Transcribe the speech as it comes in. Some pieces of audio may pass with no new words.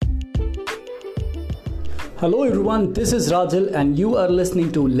Hello everyone, this is Rajal and you are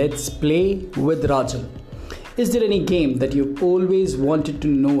listening to Let's Play with Rajal. Is there any game that you've always wanted to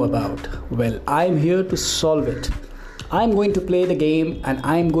know about? Well, I'm here to solve it. I'm going to play the game and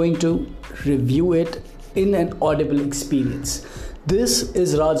I'm going to review it in an audible experience. This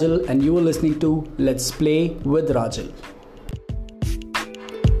is Rajal and you are listening to Let's Play with Rajal.